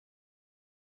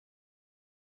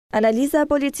Analiza e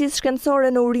policisë shkencore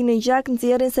në urinë e gjak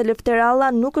nxjerrin se Lefter Alla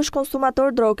nuk është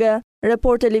konsumator droge.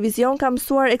 Report Televizion ka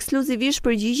mësuar ekskluzivisht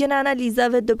përgjigjen e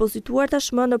analizave depozituar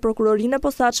tashmë në prokurorinë e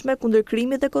posaçme kundër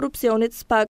krimit dhe korrupsionit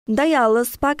SPAK. Ndaj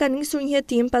Allës, SPAK ka nisur një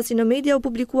hetim pasi në media u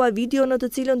publikua video në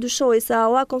të cilën dyshohej se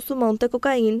Alla konsumonte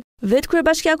kokainë. Vetë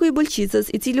Kryebashkiaku i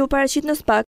Bulqizës, i cili u paraqit në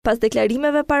SPAK, pas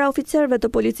deklarimeve para oficerëve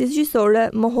të policisë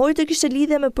gjyqësore, mohoi të kishte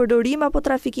lidhje me përdorim apo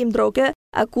trafikim droge,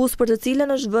 akuzë për të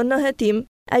cilën është vënë në hetim.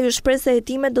 Ai u shpreh se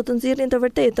hetimet do të nxjerrin të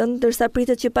vërtetën, ndërsa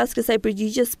pritet që pas kësaj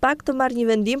përgjigjes SPAK të marrë një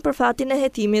vendim për fatin e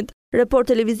hetimit. Report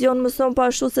Televizion mëson po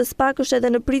ashtu se SPAK është edhe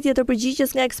në pritje të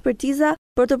përgjigjes nga ekspertiza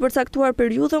për të përcaktuar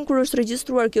periudhën kur është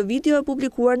regjistruar kjo video e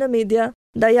publikuar në media.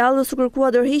 Ndaj Allës u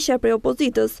kërkua dorëheqja prej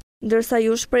opozitës, ndërsa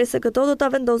ju shpreh se këto do ta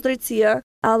vendos drejtësia.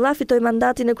 Alla fitoi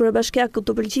mandatin e Kryebashkiakut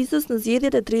të Bulqizës në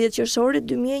zgjedhjet e 30 qershorit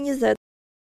 2020.